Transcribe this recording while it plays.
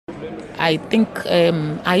I think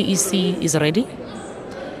IEC is ready.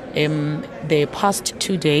 The past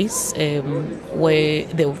 2 days where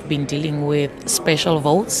they've been dealing with special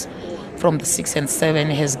votes from the 6 and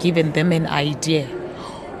 7 has given them an idea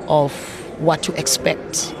of what to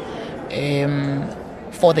expect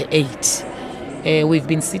for the 8. We've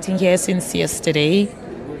been sitting here since yesterday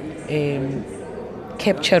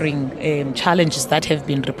capturing challenges that have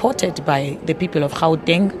been reported by the people of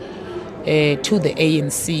Gauteng to the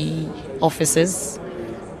ANC offices,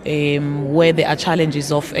 where there are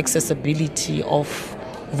challenges of accessibility of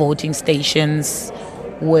voting stations,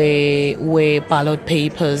 where ballot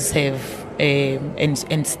papers have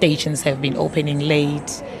and stations have been opening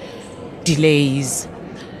late, delays.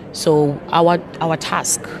 So our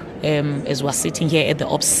task, as we're sitting here at the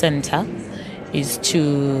Ops Center, is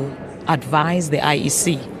to advise the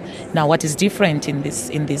IEC. Now, what is different in these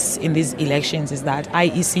elections is that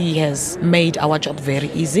IEC has made our job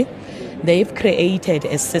very easy. They've created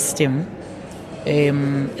a system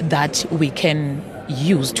that we can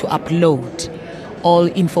use to upload all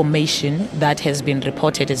information that has been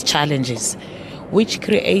reported as challenges, which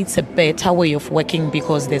creates a better way of working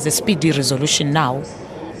because there's a speedy resolution now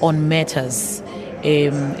on matters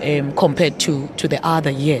compared to the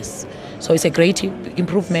other years. So it's a great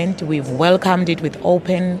improvement. We've welcomed it with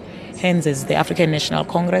open hands as the African National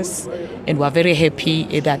Congress, and we're very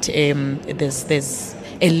happy that there's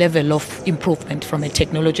a level of improvement from a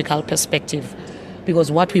technological perspective,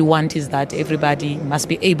 because what we want is that everybody must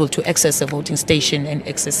be able to access a voting station and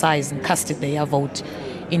exercise and cast their vote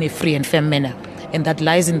in a free and fair manner, and that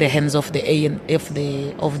lies in the hands of the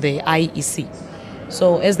IEC.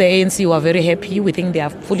 So as the ANC, we are very happy. We think they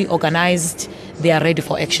are fully organized. They are ready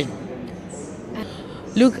for action.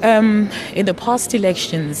 Look, in the past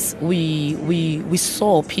elections, we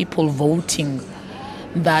saw people voting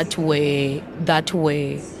that were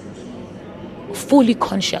fully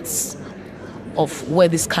conscious of where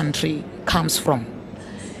this country comes from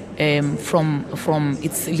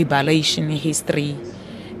its liberation history,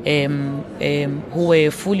 who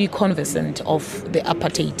were fully conversant of the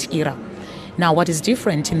apartheid era. Now, what is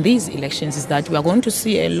different in these elections is that we are going to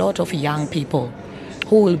see a lot of young people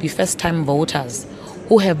who will be first-time voters,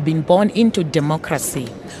 who have been born into democracy,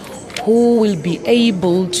 who will be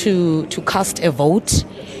able to cast a vote.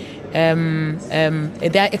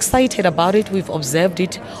 They are excited about it. We've observed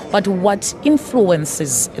it. But what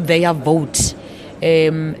influences their vote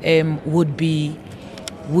would be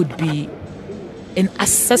an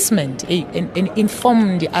assessment, an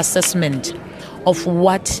informed assessment of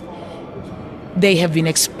what they have been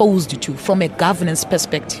exposed to from a governance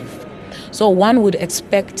perspective. So one would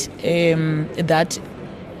expect that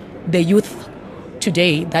the youth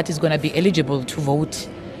today that is going to be eligible to vote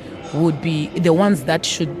would be the ones that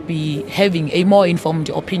should be having a more informed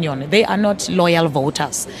opinion. They are not loyal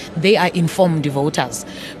voters. They are informed voters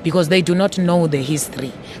because they do not know the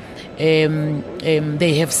history.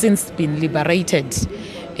 They have since been liberated,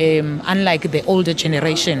 unlike the older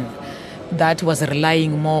generation that was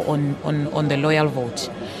relying more on the loyal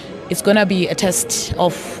vote. It's going to be a test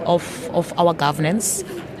of our governance.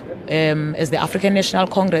 As the African National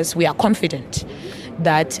Congress, we are confident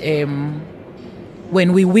that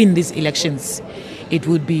when we win these elections, it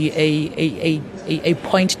would be a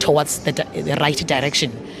point towards the right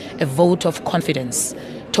direction, a vote of confidence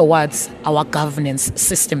towards our governance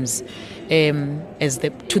systems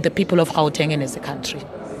to the people of Gauteng and as a country.